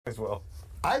As well.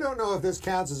 I don't know if this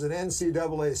counts as an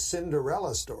NCAA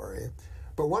Cinderella story,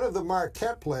 but one of the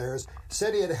Marquette players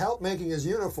said he had help making his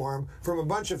uniform from a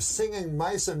bunch of singing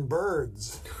mice and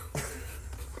birds.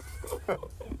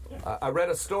 I read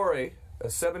a story. A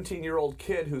 17-year-old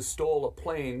kid who stole a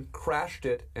plane, crashed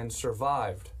it, and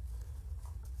survived.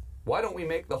 Why don't we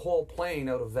make the whole plane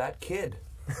out of that kid?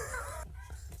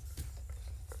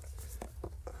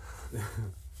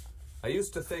 I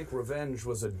used to think revenge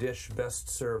was a dish best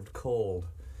served cold,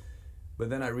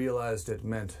 but then I realized it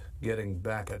meant getting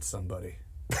back at somebody.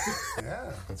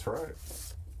 Yeah, that's right.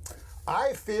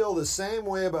 I feel the same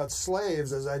way about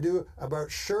slaves as I do about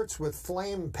shirts with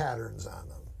flame patterns on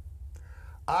them.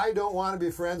 I don't want to be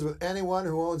friends with anyone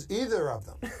who owns either of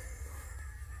them.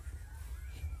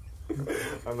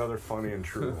 Another funny and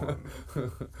true one.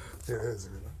 Here is a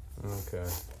good one. Okay.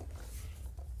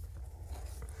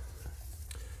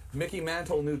 Mickey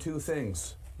Mantle knew two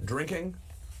things: drinking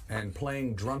and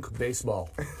playing drunk baseball.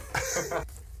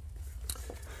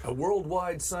 A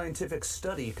worldwide scientific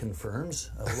study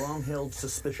confirms a long-held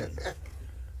suspicion.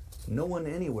 No one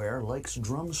anywhere likes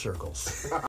drum circles.